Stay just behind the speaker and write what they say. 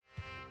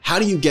How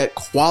do you get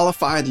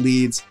qualified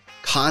leads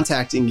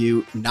contacting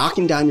you,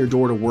 knocking down your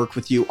door to work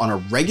with you on a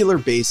regular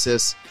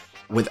basis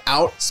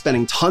without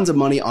spending tons of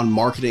money on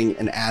marketing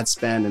and ad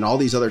spend and all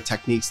these other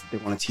techniques that they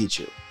want to teach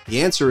you?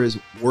 The answer is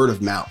word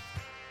of mouth.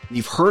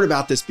 You've heard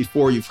about this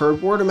before. You've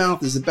heard word of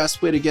mouth is the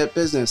best way to get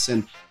business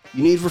and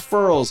you need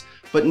referrals,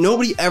 but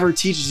nobody ever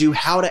teaches you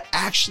how to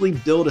actually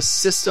build a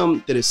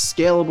system that is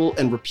scalable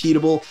and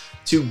repeatable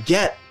to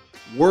get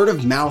word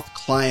of mouth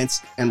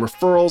clients and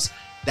referrals.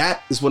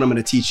 That is what I'm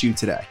going to teach you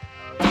today.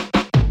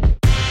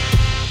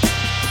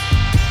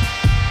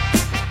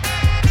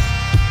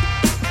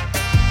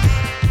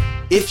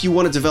 If you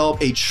want to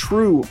develop a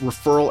true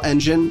referral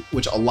engine,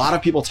 which a lot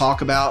of people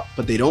talk about,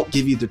 but they don't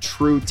give you the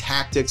true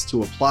tactics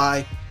to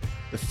apply,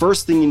 the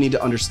first thing you need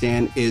to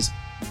understand is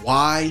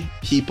why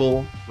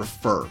people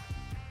refer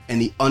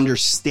and the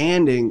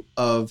understanding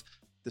of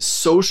the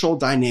social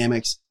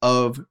dynamics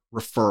of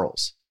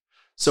referrals.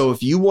 So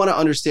if you want to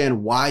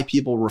understand why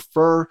people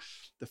refer,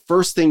 the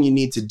first thing you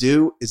need to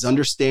do is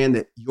understand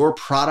that your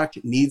product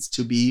needs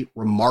to be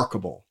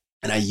remarkable.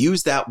 And I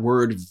use that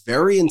word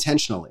very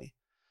intentionally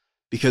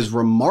because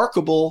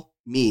remarkable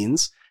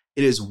means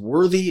it is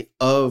worthy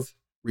of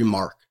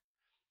remark.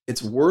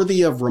 It's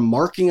worthy of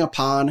remarking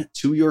upon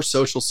to your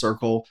social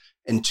circle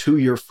and to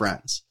your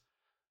friends.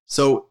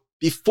 So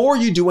before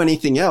you do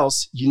anything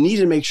else, you need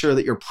to make sure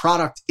that your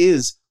product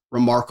is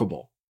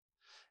remarkable.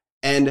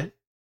 And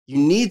you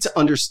need to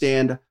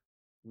understand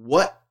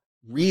what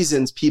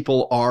reasons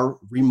people are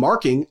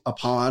remarking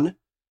upon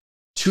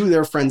to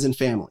their friends and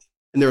family.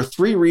 And there are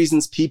 3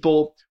 reasons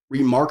people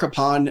remark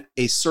upon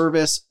a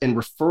service and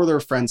refer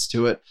their friends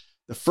to it.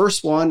 The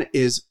first one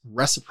is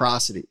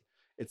reciprocity.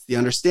 It's the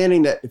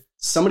understanding that if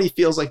somebody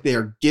feels like they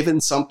are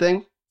given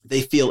something,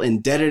 they feel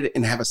indebted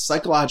and have a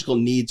psychological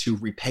need to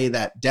repay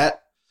that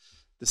debt.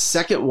 The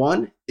second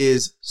one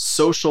is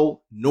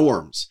social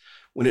norms.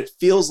 When it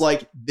feels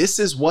like this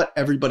is what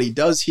everybody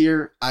does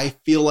here, I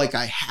feel like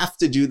I have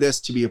to do this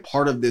to be a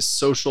part of this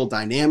social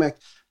dynamic.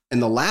 And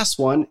the last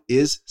one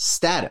is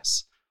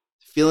status.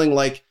 Feeling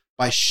like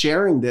by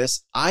sharing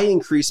this, I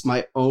increase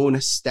my own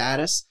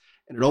status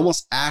and it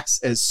almost acts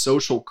as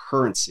social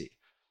currency.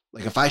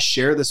 Like if I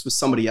share this with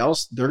somebody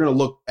else, they're going to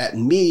look at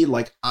me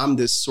like I'm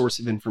this source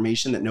of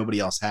information that nobody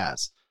else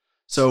has.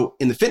 So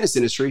in the fitness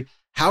industry,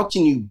 how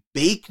can you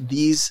bake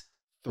these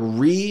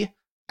 3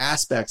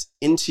 aspects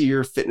into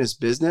your fitness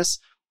business?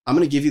 I'm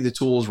going to give you the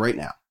tools right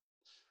now.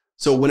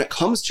 So when it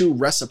comes to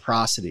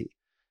reciprocity,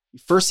 you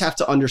first have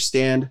to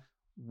understand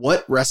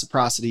what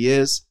reciprocity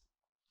is.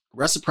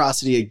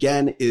 Reciprocity,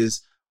 again,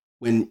 is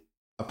when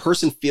a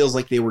person feels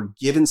like they were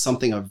given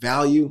something of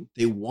value,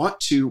 they want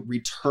to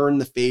return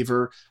the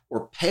favor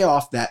or pay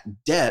off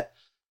that debt,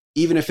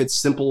 even if it's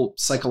simple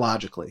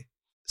psychologically.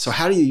 So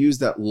how do you use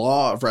that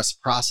law of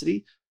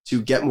reciprocity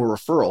to get more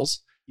referrals?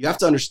 You have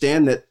to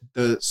understand that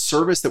the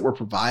service that we're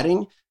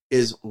providing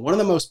is one of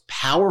the most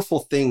powerful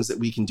things that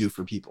we can do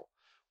for people.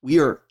 We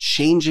are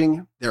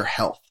changing their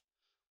health.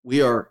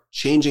 We are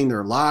changing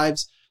their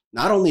lives,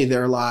 not only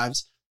their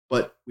lives,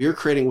 but we are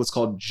creating what's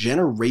called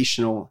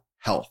generational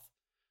health.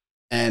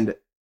 And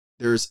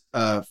there's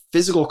a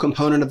physical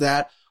component of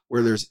that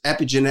where there's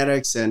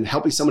epigenetics, and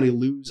helping somebody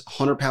lose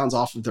 100 pounds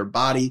off of their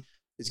body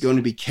is going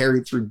to be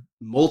carried through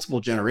multiple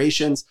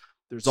generations.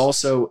 There's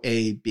also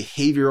a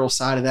behavioral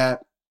side of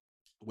that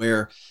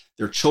where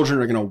their children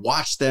are going to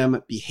watch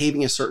them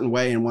behaving a certain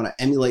way and want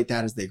to emulate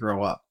that as they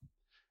grow up.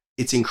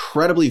 It's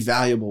incredibly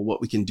valuable what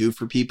we can do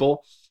for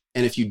people.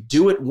 And if you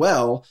do it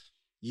well,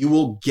 you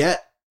will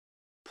get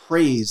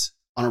praise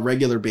on a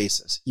regular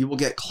basis. You will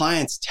get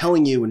clients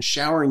telling you and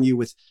showering you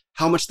with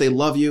how much they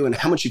love you and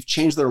how much you've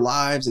changed their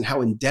lives and how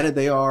indebted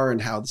they are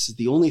and how this is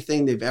the only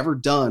thing they've ever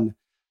done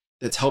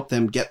that's helped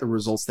them get the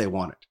results they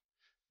wanted.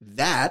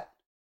 That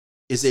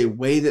is a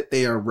way that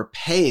they are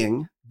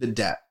repaying the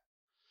debt.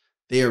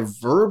 They are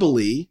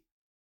verbally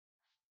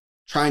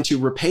trying to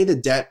repay the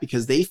debt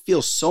because they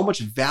feel so much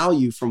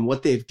value from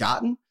what they've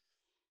gotten.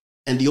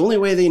 And the only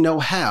way they know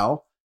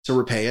how to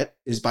repay it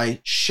is by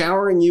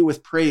showering you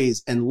with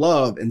praise and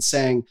love and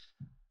saying,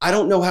 I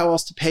don't know how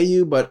else to pay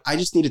you, but I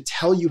just need to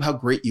tell you how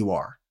great you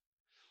are.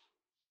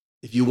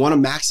 If you want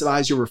to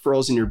maximize your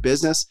referrals in your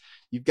business,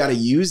 you've got to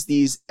use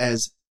these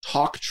as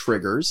talk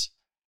triggers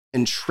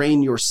and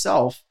train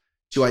yourself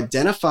to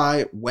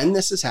identify when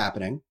this is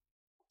happening,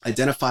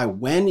 identify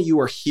when you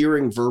are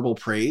hearing verbal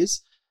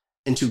praise,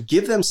 and to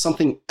give them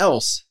something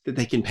else that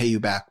they can pay you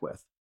back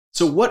with.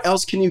 So what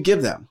else can you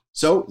give them?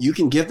 So you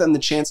can give them the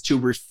chance to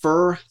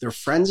refer their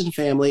friends and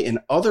family and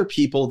other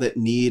people that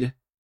need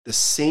the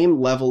same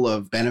level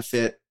of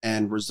benefit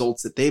and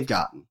results that they've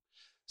gotten.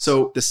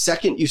 So the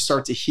second you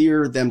start to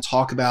hear them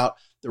talk about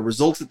the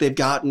results that they've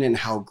gotten and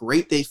how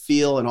great they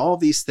feel and all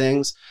these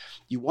things,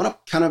 you want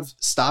to kind of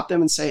stop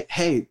them and say,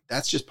 hey,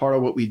 that's just part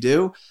of what we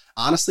do.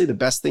 Honestly, the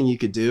best thing you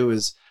could do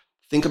is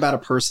think about a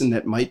person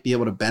that might be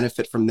able to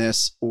benefit from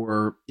this,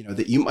 or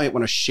that you might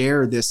want to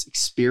share this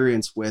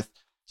experience with.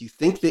 Do you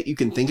think that you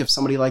can think of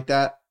somebody like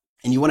that?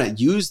 And you want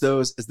to use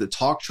those as the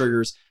talk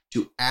triggers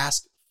to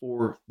ask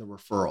for the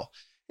referral.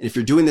 And if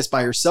you're doing this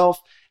by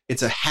yourself,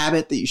 it's a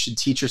habit that you should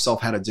teach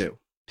yourself how to do.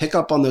 Pick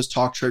up on those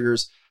talk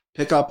triggers,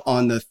 pick up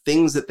on the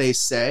things that they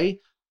say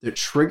that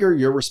trigger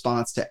your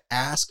response to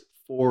ask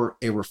for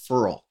a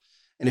referral.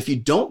 And if you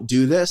don't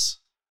do this,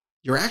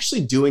 you're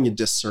actually doing a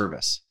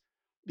disservice,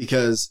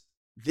 because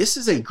this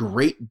is a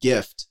great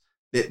gift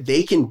that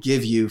they can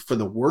give you for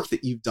the work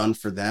that you've done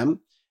for them.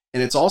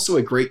 And it's also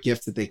a great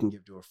gift that they can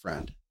give to a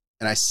friend.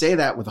 And I say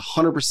that with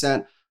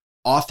 100%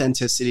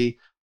 authenticity,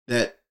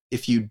 that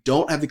if you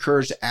don't have the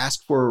courage to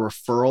ask for a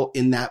referral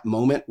in that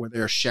moment where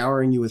they're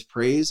showering you with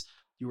praise,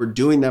 you are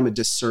doing them a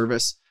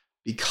disservice,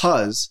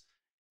 because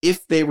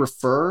if they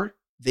refer,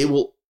 they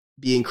will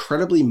be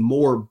incredibly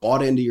more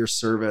bought into your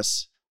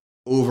service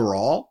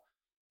overall,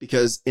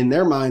 because in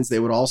their minds, they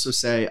would also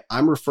say,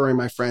 I'm referring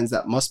my friends.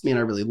 That must mean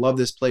I really love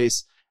this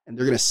place. And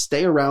they're going to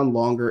stay around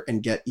longer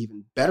and get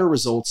even better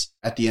results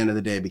at the end of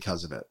the day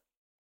because of it.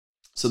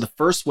 So the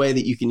first way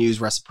that you can use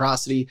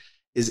reciprocity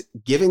is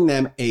giving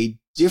them a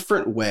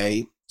different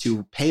way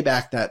to pay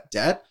back that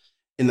debt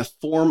in the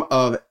form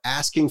of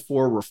asking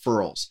for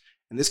referrals.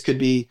 And this could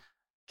be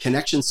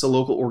connections to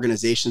local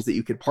organizations that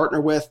you could partner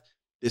with.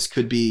 This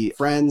could be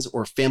friends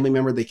or family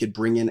member they could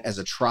bring in as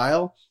a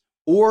trial,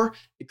 or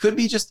it could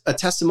be just a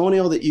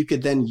testimonial that you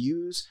could then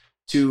use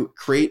to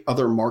create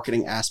other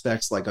marketing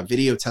aspects, like a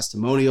video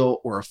testimonial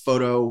or a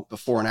photo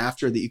before and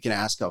after that you can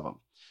ask of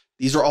them.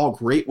 These are all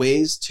great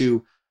ways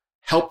to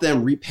help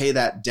them repay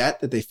that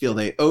debt that they feel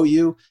they owe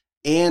you,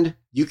 and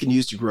you can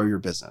use to grow your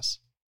business.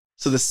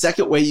 So the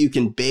second way you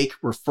can bake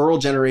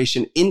referral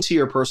generation into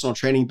your personal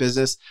training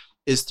business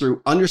is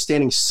through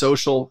understanding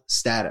social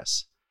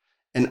status,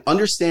 and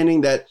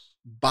understanding that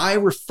by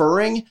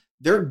referring,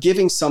 they're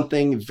giving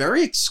something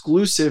very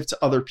exclusive to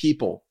other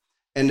people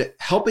and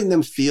helping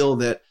them feel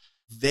that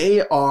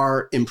they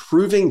are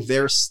improving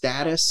their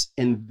status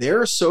in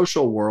their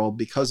social world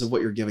because of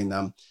what you're giving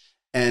them.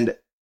 And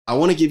I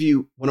want to give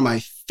you one of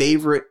my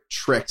favorite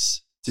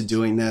tricks to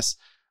doing this.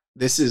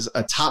 This is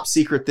a top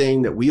secret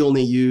thing that we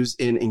only use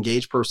in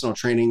Engage Personal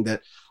Training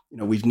that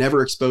we've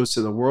never exposed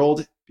to the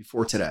world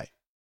before today.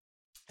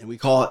 And we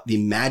call it the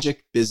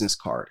magic business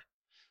card.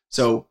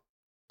 So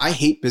I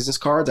hate business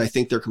cards. I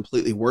think they're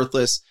completely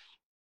worthless.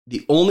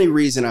 The only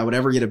reason I would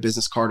ever get a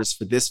business card is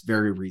for this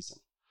very reason.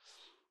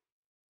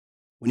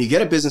 When you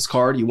get a business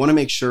card, you want to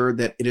make sure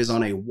that it is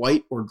on a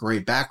white or gray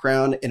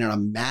background and on a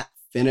matte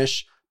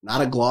finish,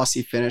 not a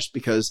glossy finish,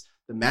 because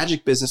the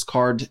magic business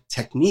card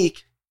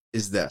technique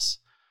is this.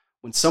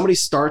 When somebody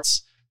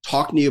starts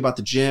talking to you about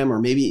the gym, or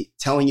maybe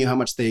telling you how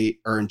much they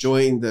are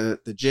enjoying the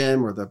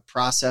gym or the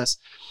process,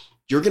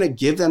 you're going to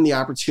give them the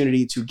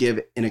opportunity to give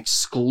an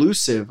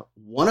exclusive,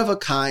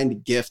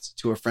 one-of-a-kind gift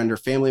to a friend or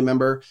family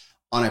member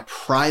on a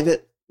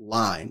private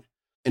line.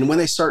 And when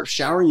they start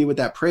showering you with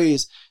that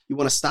praise, you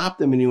want to stop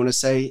them and you want to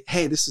say,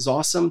 hey, this is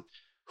awesome.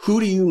 Who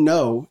do you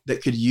know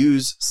that could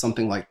use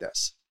something like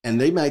this? And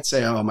they might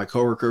say, oh, my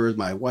coworkers,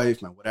 my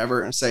wife, my whatever.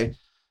 And I say,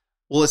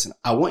 well, listen,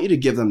 I want you to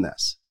give them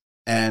this.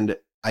 And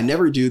I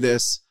never do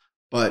this,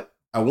 but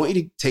I want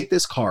you to take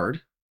this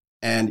card,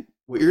 and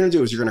what you're going to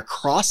do is you're going to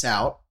cross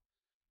out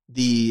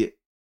the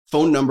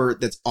phone number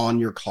that's on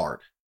your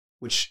card,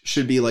 which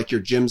should be like your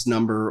gym's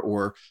number,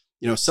 or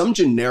some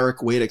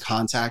generic way to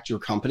contact your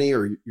company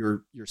or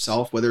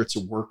yourself, whether it's a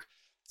work,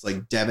 it's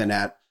like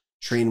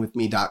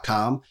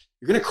devin@trainwithme.com.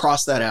 You're going to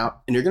cross that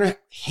out, and you're going to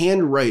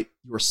handwrite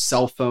your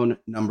cell phone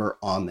number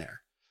on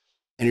there.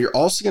 And you're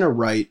also going to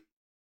write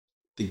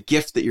the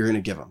gift that you're going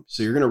to give them.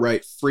 So you're going to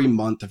write free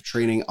month of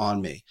training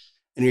on me.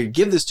 And you're going to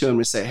give this to them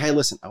and say, hey,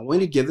 listen, I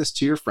want you to give this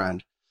to your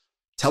friend.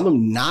 Tell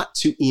them not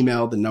to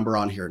email the number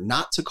on here,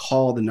 not to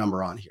call the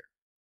number on here.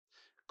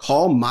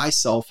 Call my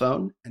cell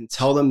phone and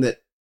tell them that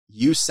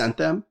you sent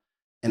them,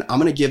 and I'm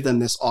going to give them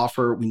this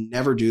offer. We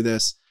never do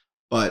this,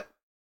 but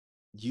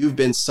you've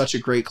been such a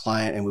great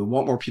client and we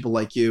want more people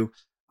like you.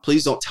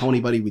 Please don't tell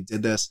anybody we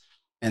did this.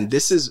 And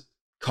this is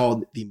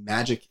called the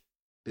magic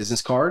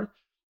business card,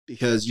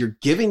 because you're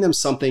giving them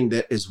something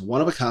that is one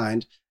of a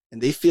kind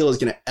and they feel is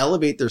going to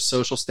elevate their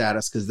social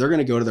status, because they're going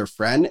to go to their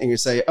friend and you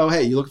say, oh,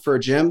 hey, you looking for a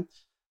gym?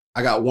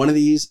 I got one of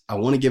these. I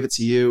want to give it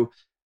to you.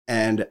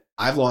 And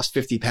I've lost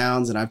 50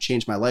 pounds and I've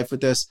changed my life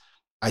with this.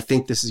 I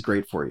think this is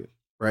great for you,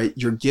 right?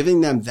 You're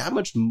giving them that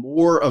much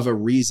more of a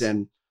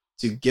reason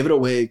to give it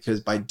away,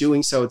 because by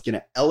doing so, it's going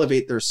to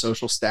elevate their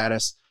social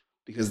status,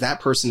 because that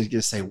person is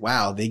going to say,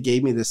 wow, they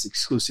gave me this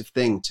exclusive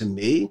thing to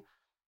me,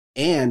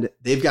 and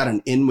they've got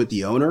an in with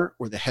the owner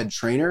or the head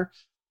trainer.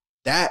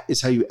 That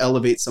is how you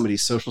elevate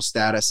somebody's social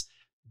status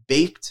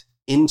baked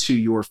into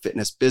your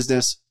fitness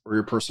business or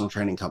your personal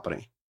training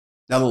company.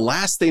 Now, the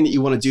last thing that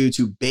you want to do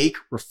to bake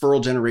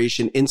referral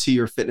generation into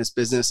your fitness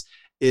business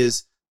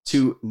is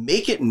to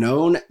make it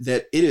known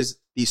that it is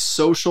the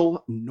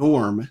social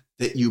norm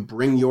that you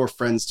bring your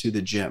friends to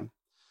the gym.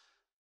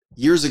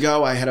 Years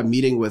ago, I had a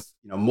meeting with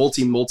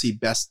multi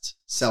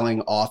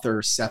best-selling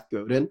author Seth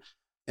Godin.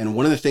 And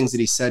one of the things that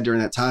he said during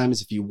that time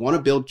is, if you want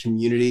to build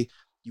community,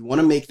 you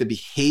want to make the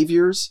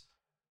behaviors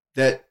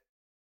that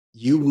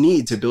you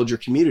need to build your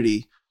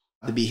community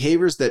The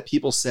behaviors that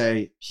people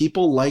say,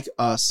 people like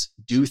us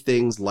do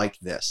things like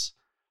this.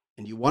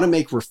 And you want to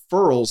make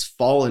referrals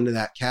fall into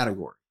that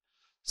category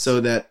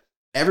so that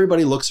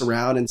everybody looks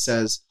around and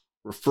says,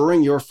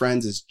 referring your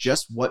friends is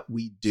just what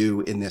we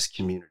do in this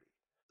community.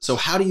 So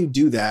how do you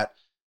do that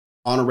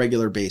on a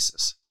regular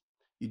basis?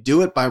 You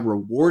do it by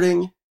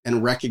rewarding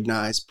and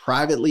recognize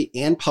privately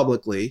and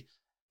publicly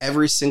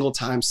every single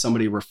time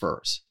somebody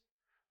refers.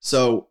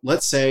 So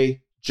let's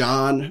say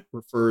John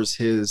refers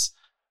his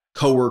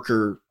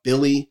coworker,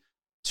 Billy,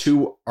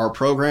 to our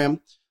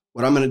program.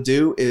 What I'm going to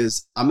do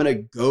is I'm going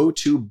to go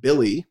to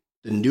Billy,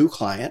 the new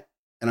client,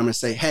 and I'm going to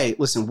say, hey,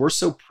 listen, we're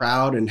so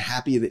proud and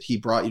happy that he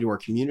brought you to our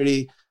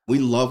community. We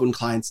love when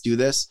clients do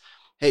this.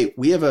 Hey,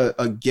 we have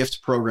a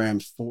gift program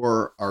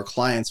for our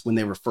clients when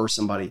they refer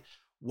somebody.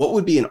 What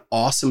would be an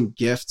awesome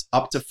gift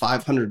up to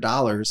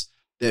 $500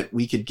 that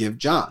we could give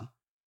John?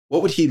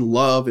 What would he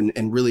love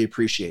and really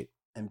appreciate?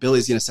 And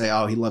Billy's going to say,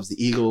 oh, he loves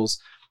the Eagles.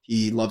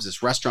 He loves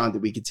this restaurant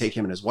that we could take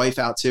him and his wife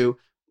out to.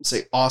 And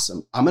say,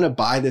 awesome. I'm going to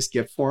buy this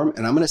gift for him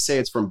and I'm going to say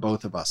it's from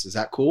both of us. Is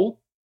that cool?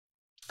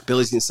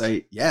 Billy's going to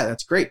say, yeah,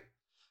 that's great.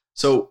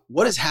 So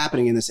what is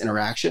happening in this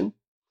interaction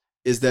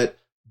is that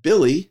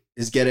Billy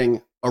is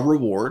getting a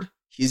reward.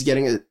 He's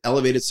getting an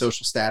elevated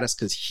social status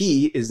because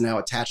he is now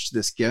attached to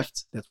this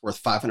gift that's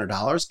worth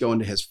 $500 going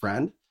to his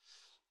friend.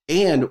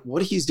 And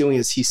what he's doing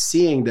is he's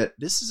seeing that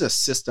this is a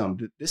system,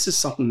 that this is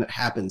something that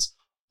happens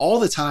all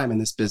the time in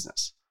this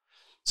business.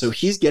 So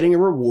he's getting a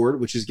reward,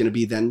 which is going to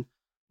be then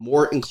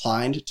more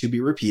inclined to be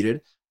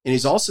repeated. And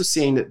he's also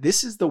seeing that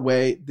this is the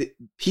way that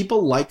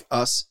people like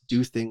us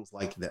do things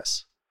like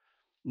this.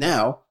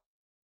 Now,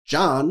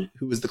 John,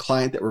 who is the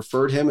client that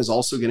referred him, is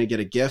also going to get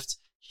a gift.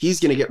 He's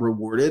going to get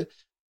rewarded.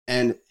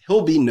 And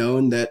he'll be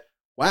known that,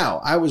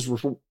 wow, I was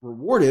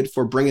rewarded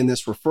for bringing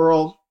this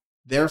referral,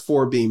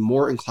 therefore being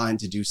more inclined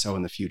to do so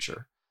in the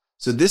future.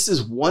 So this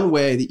is one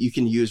way that you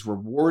can use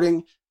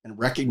rewarding and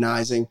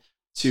recognizing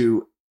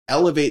to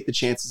elevate the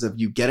chances of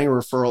you getting a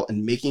referral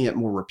and making it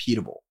more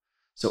repeatable.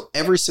 So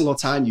every single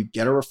time you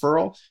get a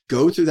referral,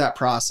 go through that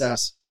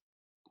process,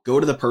 go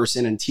to the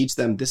person and teach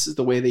them this is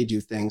the way they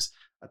do things,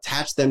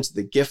 attach them to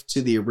the gift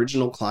to the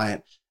original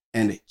client,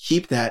 and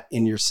keep that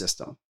in your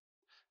system.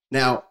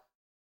 Now,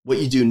 what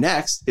you do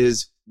next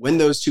is when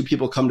those two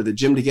people come to the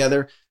gym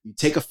together, you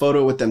take a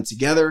photo with them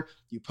together,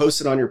 you post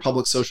it on your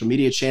public social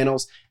media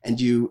channels, and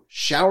you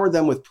shower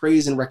them with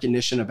praise and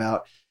recognition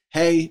about,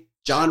 hey,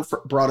 John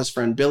brought his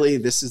friend Billy.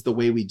 This is the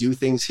way we do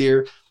things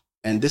here.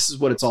 And this is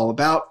what it's all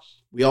about.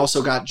 We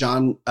also got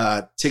John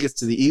tickets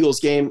to the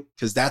Eagles game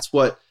because that's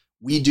what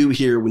we do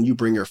here when you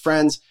bring your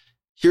friends.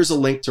 Here's a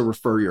link to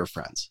refer your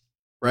friends,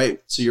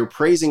 right? So you're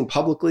praising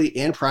publicly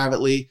and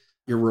privately.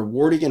 You're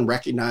rewarding and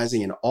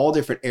recognizing in all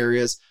different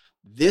areas.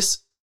 This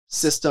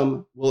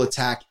system will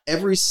attack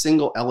every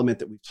single element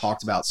that we've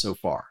talked about so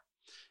far.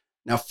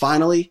 Now,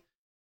 finally,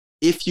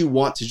 if you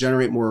want to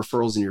generate more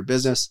referrals in your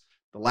business,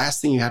 the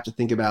last thing you have to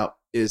think about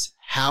is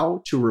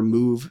how to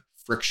remove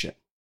friction.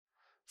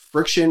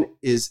 Friction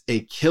is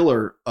a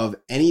killer of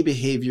any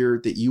behavior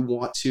that you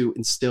want to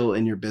instill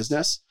in your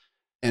business.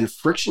 And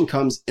friction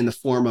comes in the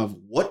form of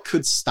what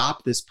could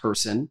stop this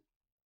person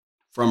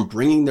from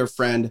bringing their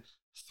friend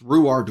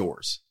through our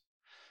doors.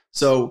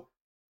 So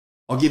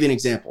I'll give you an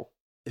example.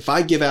 If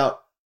I give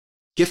out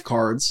gift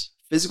cards,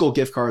 physical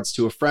gift cards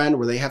to a friend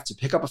where they have to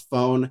pick up a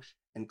phone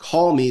and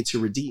call me to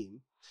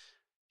redeem,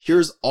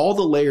 here's all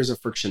the layers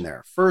of friction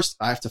there. First,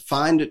 I have to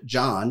find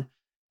John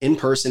in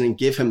person and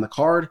give him the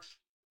card.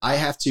 I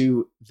have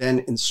to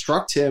then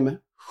instruct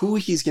him who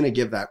he's going to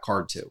give that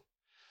card to.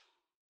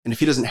 And if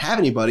he doesn't have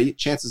anybody,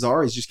 chances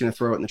are he's just going to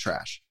throw it in the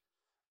trash.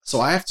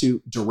 So I have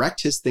to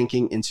direct his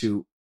thinking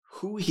into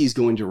who he's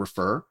going to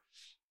refer.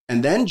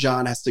 And then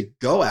John has to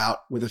go out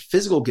with a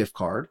physical gift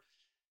card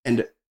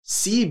and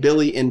see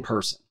Billy in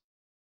person.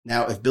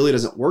 Now, if Billy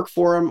doesn't work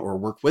for him or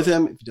work with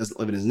him, if he doesn't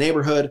live in his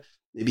neighborhood,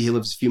 maybe he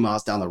lives a few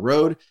miles down the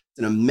road, it's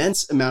an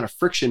immense amount of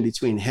friction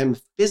between him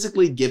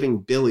physically giving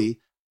Billy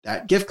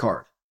that gift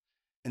card.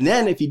 And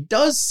then if he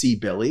does see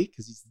Billy,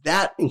 because he's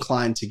that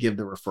inclined to give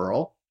the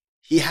referral,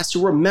 he has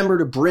to remember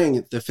to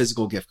bring the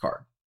physical gift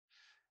card.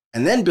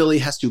 And then Billy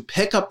has to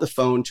pick up the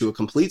phone to a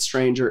complete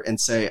stranger and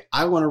say,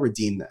 I want to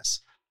redeem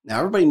this. Now,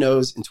 everybody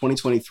knows in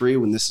 2023,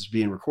 when this is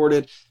being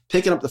recorded,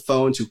 picking up the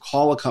phone to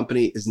call a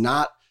company is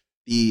not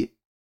the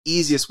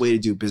easiest way to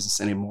do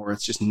business anymore.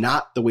 It's just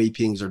not the way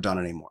things are done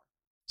anymore.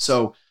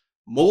 So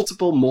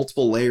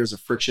multiple layers of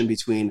friction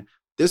between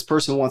this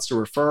person wants to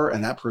refer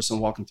and that person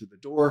walking through the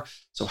door.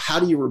 So how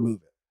do you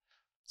remove it?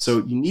 So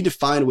you need to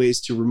find ways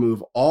to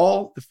remove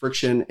all the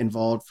friction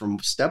involved from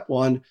step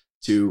one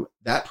to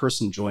that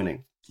person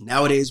joining.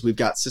 Nowadays, we've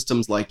got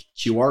systems like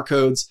QR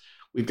codes.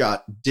 We've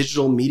got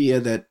digital media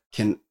that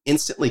can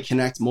instantly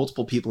connect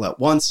multiple people at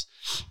once.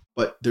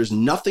 But there's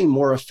nothing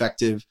more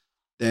effective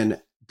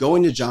than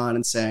going to John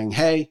and saying,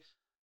 hey,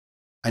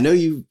 I know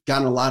you've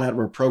gotten a lot out of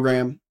our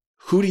program.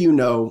 Who do you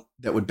know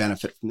that would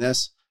benefit from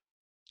this?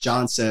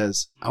 John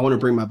says, I want to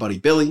bring my buddy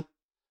Billy.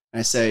 And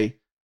I say,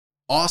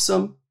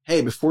 awesome.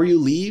 Hey, before you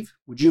leave,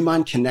 would you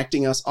mind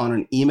connecting us on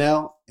an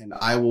email and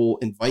I will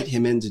invite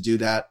him in to do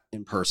that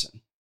in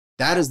person.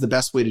 That is the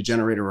best way to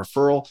generate a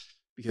referral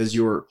because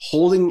you're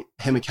holding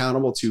him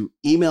accountable to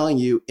emailing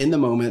you in the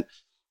moment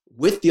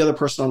with the other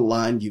person on the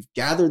line. You've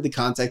gathered the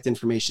contact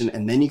information,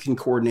 and then you can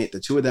coordinate the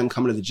two of them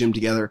coming to the gym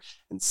together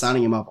and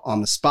signing him up on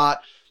the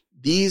spot.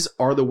 These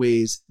are the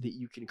ways that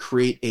you can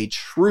create a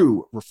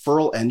true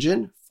referral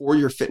engine for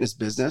your fitness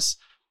business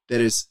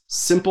that is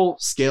simple,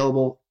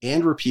 scalable,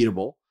 and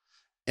repeatable.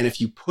 And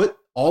if you put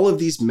all of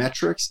these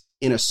metrics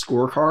in a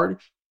scorecard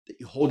that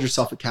you hold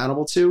yourself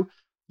accountable to,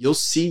 you'll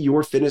see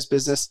your fitness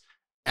business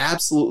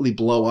absolutely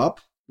blow up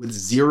with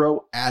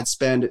zero ad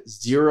spend,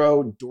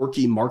 zero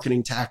dorky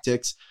marketing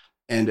tactics,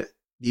 and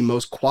the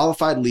most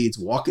qualified leads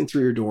walking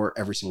through your door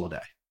every single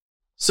day.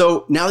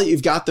 So now that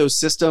you've got those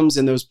systems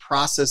and those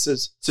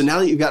processes, so now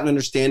that you've got an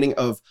understanding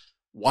of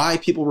why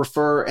people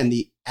refer and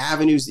the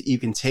avenues that you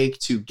can take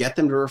to get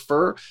them to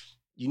refer,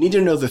 you need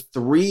to know the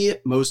 3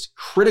 most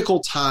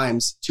critical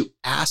times to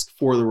ask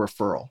for the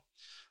referral.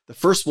 The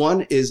first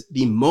one is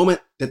the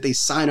moment that they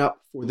sign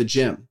up for the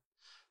gym.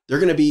 They're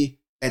going to be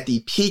at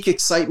the peak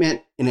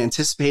excitement and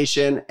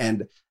anticipation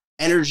and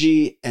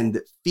energy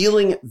and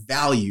feeling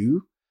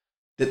value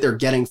that they're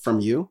getting from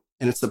you.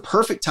 And it's the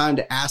perfect time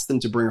to ask them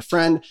to bring a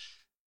friend.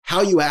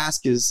 How you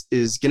ask is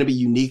going to be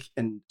unique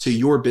and to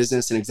your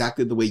business and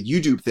exactly the way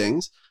you do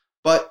things.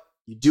 But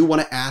you do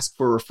want to ask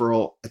for a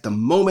referral at the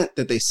moment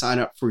that they sign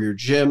up for your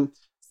gym.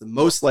 It's the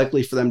most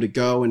likely for them to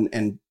go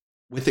and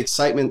with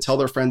excitement, tell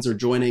their friends they're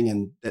joining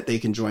and that they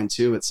can join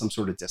too at some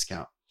sort of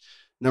discount.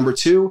 Number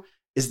 2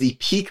 is the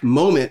peak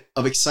moment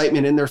of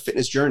excitement in their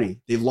fitness journey.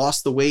 They've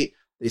lost the weight.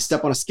 They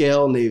step on a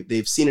scale and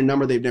they've seen a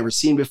number they've never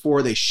seen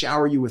before. They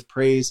shower you with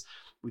praise.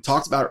 We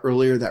talked about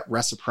earlier that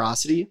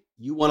reciprocity.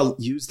 You want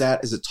to use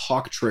that as a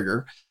talk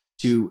trigger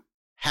to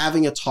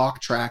having a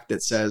talk track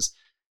that says,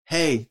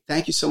 hey,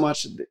 thank you so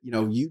much.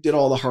 You did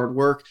all the hard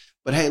work,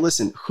 but hey,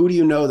 listen, who do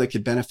you know that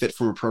could benefit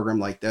from a program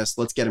like this?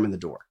 Let's get them in the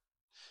door.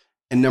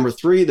 And number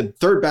 3, the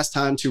third best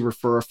time to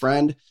refer a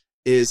friend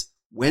is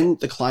when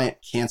the client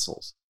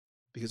cancels.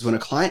 Because when a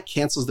client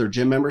cancels their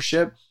gym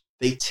membership,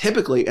 they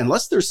typically,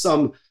 unless there's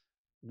some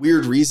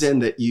weird reason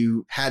that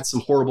you had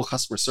some horrible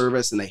customer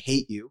service and they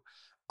hate you,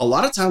 a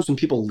lot of times when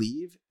people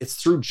leave, it's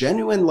through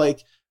genuine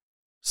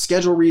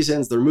schedule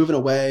reasons. They're moving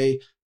away.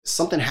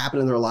 Something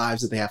happened in their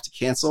lives that they have to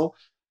cancel.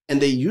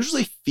 And they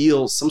usually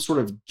feel some sort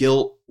of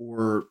guilt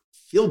or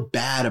feel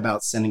bad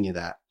about sending you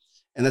that.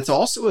 And that's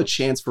also a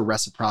chance for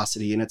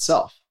reciprocity in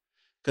itself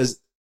because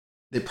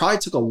they probably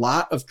took a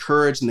lot of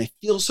courage and they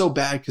feel so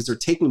bad because they're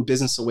taking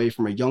business away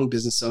from a young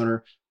business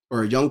owner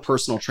or a young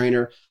personal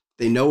trainer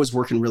they know is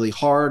working really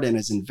hard and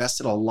has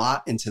invested a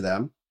lot into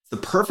them.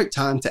 It's the perfect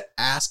time to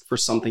ask for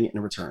something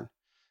in return.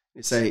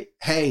 You say,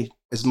 hey,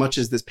 as much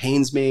as this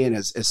pains me and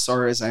as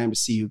sorry as I am to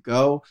see you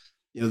go,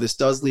 this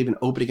does leave an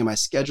opening in my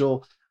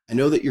schedule. I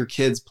know that your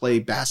kids play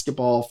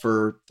basketball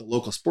for the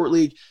local sport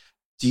league.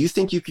 Do you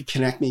think you could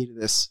connect me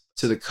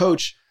to the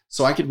coach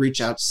so I could reach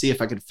out to see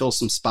if I could fill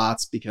some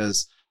spots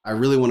because I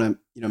really want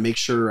to, make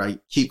sure I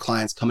keep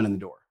clients coming in the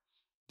door.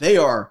 They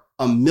are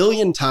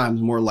 1,000,000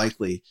 times more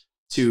likely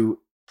to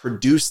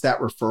produce that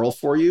referral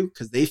for you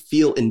because they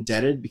feel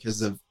indebted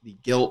because of the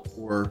guilt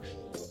or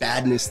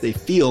badness they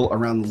feel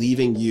around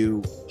leaving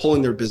you,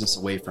 pulling their business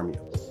away from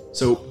you.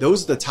 So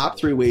those are the top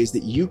 3 ways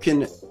that you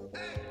can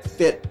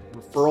fit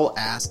referral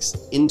asks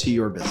into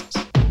your business.